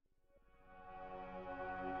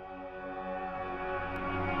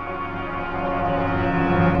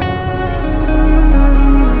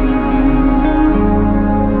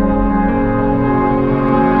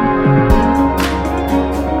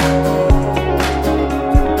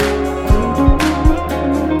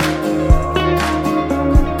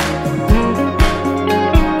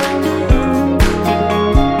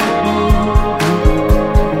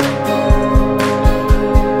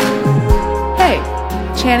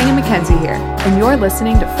Annie and Mackenzie here, and you're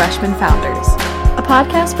listening to Freshman Founders, a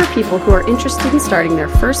podcast for people who are interested in starting their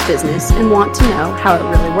first business and want to know how it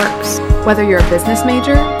really works. Whether you're a business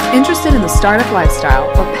major, interested in the startup lifestyle,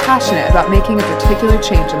 or passionate about making a particular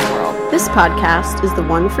change in the world, this podcast is the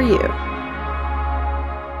one for you.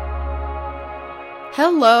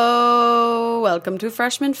 Hello, welcome to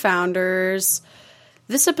Freshman Founders.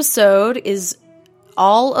 This episode is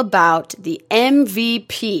all about the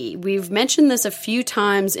MVP. We've mentioned this a few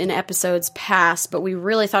times in episodes past, but we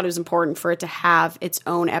really thought it was important for it to have its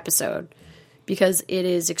own episode because it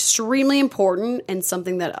is extremely important and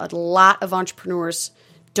something that a lot of entrepreneurs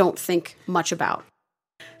don't think much about.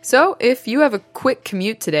 So if you have a quick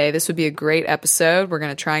commute today, this would be a great episode. We're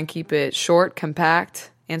going to try and keep it short,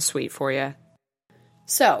 compact, and sweet for you.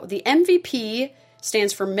 So the MVP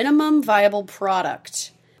stands for Minimum Viable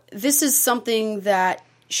Product. This is something that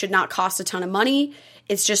should not cost a ton of money.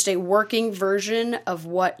 It's just a working version of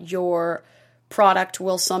what your product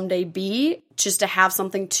will someday be, just to have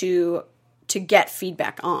something to get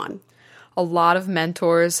feedback on. A lot of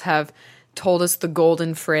mentors have told us the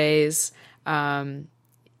golden phrase,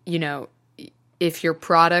 if your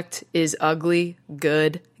product is ugly,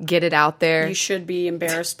 good, get it out there. You should be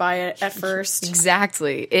embarrassed by it at first.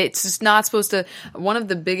 Exactly. It's just not supposed to. One of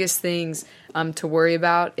the biggest things to worry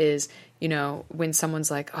about is, when someone's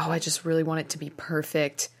like, oh, I just really want it to be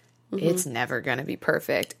perfect. Mm-hmm. It's never going to be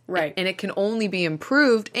perfect. Right. And it can only be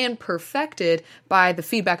improved and perfected by the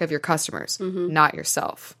feedback of your customers, not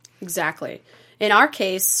yourself. Exactly. In our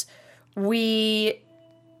case, we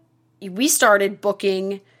started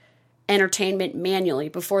booking entertainment manually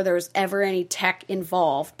before there was ever any tech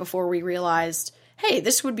involved, before we realized, hey,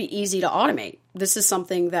 this would be easy to automate. This is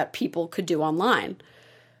something that people could do online.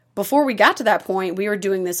 Before we got to that point, we were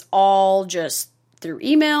doing this all just through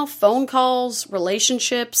email, phone calls,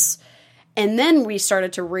 relationships, and then we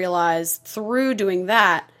started to realize through doing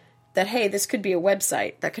that, hey, this could be a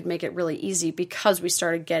website that could make it really easy, because we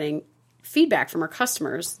started getting feedback from our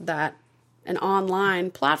customers that an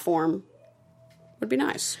online platform would be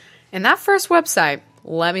nice. And that first website,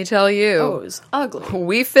 let me tell you, it was ugly.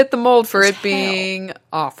 We fit the mold for it being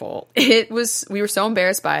awful. We were so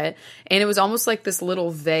embarrassed by it. And it was almost like this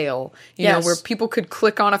little veil, where people could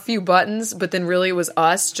click on a few buttons, but then really it was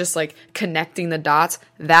us just like connecting the dots.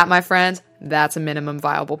 That, my friends, that's a minimum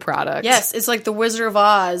viable product. Yes, it's like the Wizard of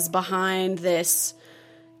Oz behind this,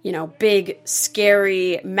 big,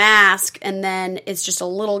 scary mask, and then it's just a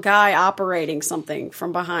little guy operating something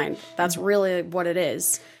from behind. That's really what it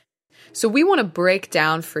is. So we want to break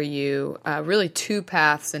down for you really two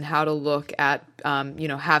paths in how to look at,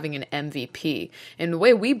 having an MVP. And the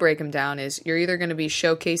way we break them down is you're either going to be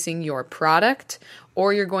showcasing your product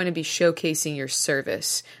or you're going to be showcasing your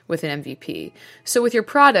service with an MVP. So with your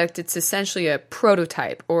product, it's essentially a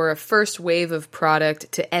prototype or a first wave of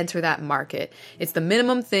product to enter that market. It's the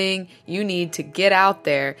minimum thing you need to get out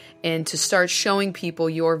there and to start showing people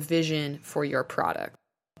your vision for your product.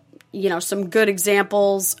 Some good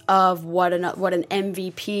examples of what an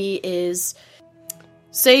MVP is.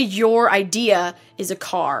 Say your idea is a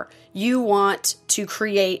car. You want to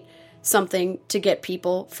create something to get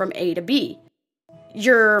people from A to B.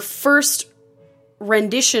 Your first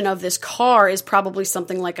rendition of this car is probably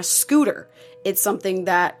something like a scooter. It's something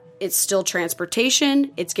that it's still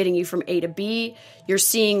transportation. It's getting you from A to B. You're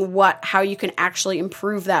seeing how you can actually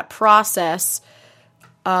improve that process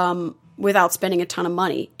without spending a ton of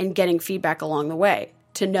money, and getting feedback along the way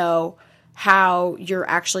to know how you're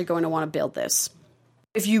actually going to want to build this.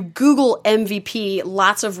 If you Google MVP,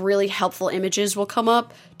 lots of really helpful images will come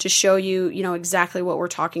up to show you, exactly what we're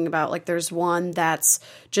talking about. Like there's one that's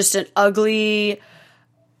just an ugly,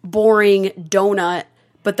 boring donut,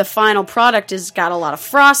 but the final product has got a lot of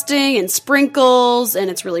frosting and sprinkles, and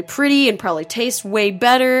it's really pretty and probably tastes way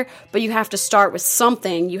better, but you have to start with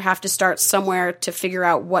something. You have to start somewhere to figure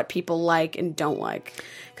out what people like and don't like.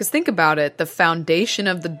 Because think about it, the foundation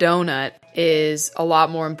of the donut is a lot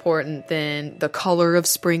more important than the color of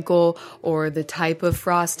sprinkle or the type of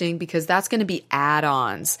frosting, because that's going to be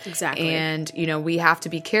add-ons. Exactly. And, we have to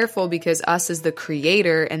be careful, because us as the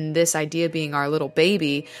creator and this idea being our little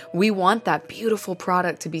baby, we want that beautiful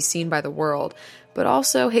product to be seen by the world. But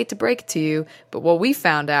also, hate to break it to you, but what we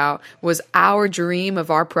found out was our dream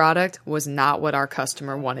of our product was not what our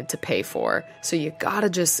customer wanted to pay for. So you gotta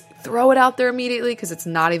just throw it out there immediately, because it's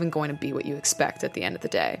not even going to be what you expect at the end of the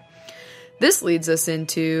day. This leads us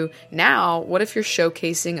into, now, what if you're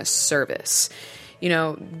showcasing a service?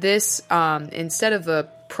 This, instead of a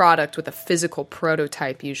product with a physical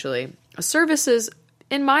prototype usually, a service is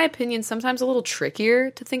in my opinion, sometimes a little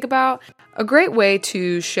trickier to think about. A great way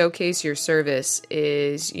to showcase your service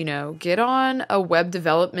is, get on a web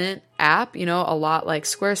development app, a lot like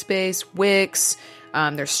Squarespace, Wix.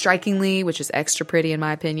 There's Strikingly, which is extra pretty in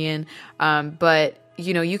my opinion. But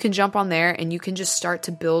you can jump on there and you can just start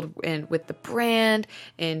to build with the brand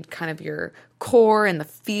and kind of your core and the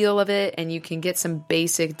feel of it, and you can get some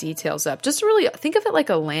basic details up. Just really think of it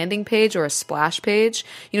like a landing page or a splash page.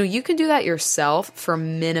 You can do that yourself for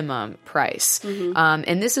minimum price.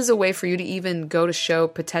 And this is a way for you to even go to show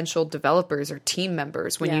potential developers or team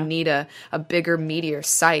members when you need a bigger, meatier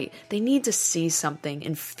site. They need to see something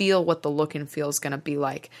and feel what the look and feel is going to be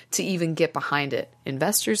like to even get behind it.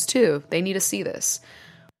 Investors too, they need to see this.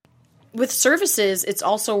 With services, it's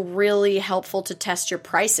also really helpful to test your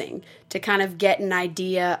pricing to kind of get an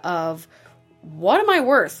idea of what am I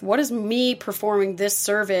worth? What is me performing this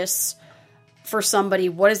service for somebody?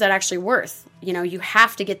 What is that actually worth? You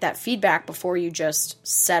have to get that feedback before you just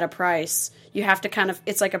set a price. You have to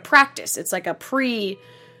it's like a practice. It's like a pre-business,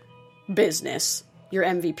 your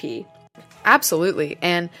MVP. Absolutely.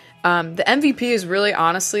 And the MVP is really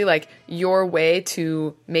honestly like your way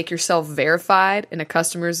to make yourself verified in a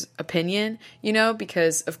customer's opinion,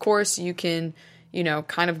 because of course you can,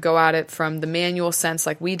 kind of go at it from the manual sense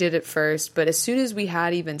like we did at first. But as soon as we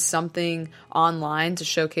had even something online to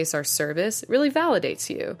showcase our service, it really validates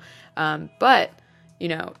you. But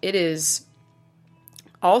it is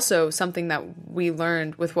also something that we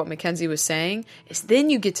learned with what Mackenzie was saying is then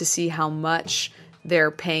you get to see how much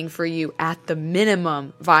they're paying for you at the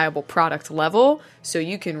minimum viable product level, so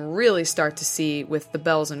you can really start to see with the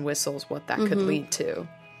bells and whistles what that could lead to.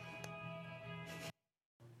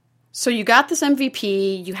 So you got this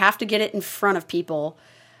MVP, you have to get it in front of people.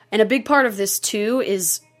 And a big part of this too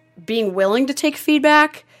is being willing to take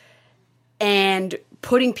feedback and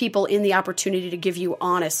putting people in the opportunity to give you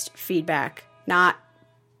honest feedback, not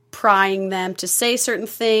prying them to say certain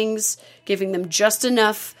things, giving them just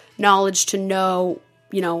enough knowledge to know,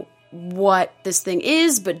 what this thing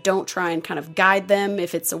is, but don't try and kind of guide them.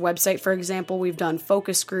 If it's a website, for example, we've done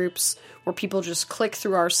focus groups where people just click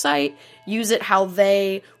through our site, use it how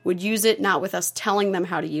they would use it, not with us telling them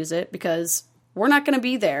how to use it, because we're not going to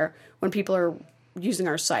be there when people are using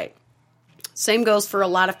our site. Same goes for a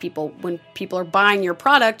lot of people. When people are buying your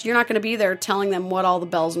product, you're not going to be there telling them what all the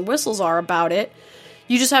bells and whistles are about it.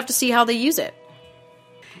 You just have to see how they use it.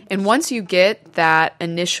 And once you get that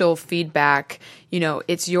initial feedback,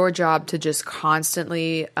 it's your job to just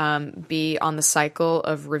constantly be on the cycle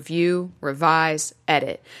of review, revise,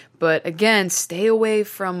 edit. But again, stay away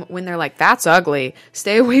from when they're like, that's ugly.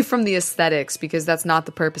 Stay away from the aesthetics, because that's not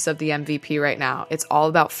the purpose of the MVP right now. It's all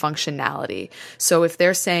about functionality. So if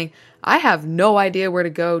they're saying, I have no idea where to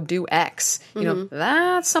go do X,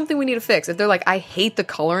 that's something we need to fix. If they're like, I hate the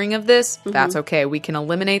coloring of this, that's okay. We can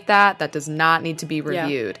eliminate that. That does not need to be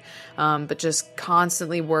reviewed. But just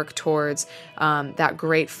constantly work towards that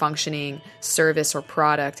great functioning service or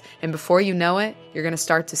product. And before you know it, you're going to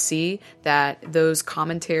start to see that those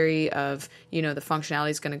commentary of, the functionality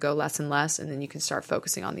is going to go less and less, and then you can start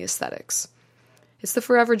focusing on the aesthetics. It's the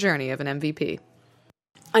forever journey of an MVP.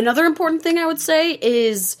 Another important thing I would say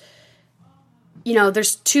is,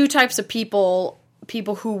 there's two types of people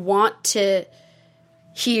who want to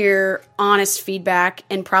hear honest feedback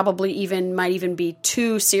and probably might even be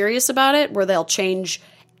too serious about it, where they'll change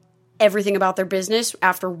everything about their business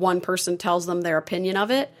after one person tells them their opinion of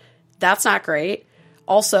it. That's not great.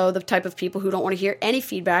 Also, the type of people who don't want to hear any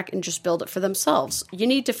feedback and just build it for themselves. You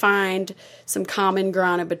need to find some common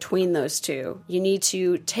ground in between those two. You need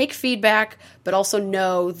to take feedback, but also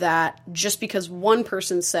know that just because one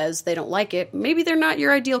person says they don't like it, maybe they're not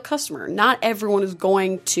your ideal customer. Not everyone is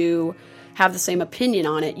going to have the same opinion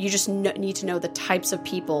on it. You just need to know the types of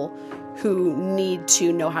people who need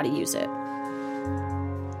to know how to use it.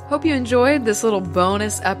 Hope you enjoyed this little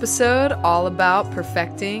bonus episode all about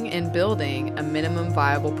perfecting and building a minimum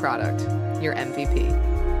viable product, your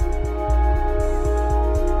MVP.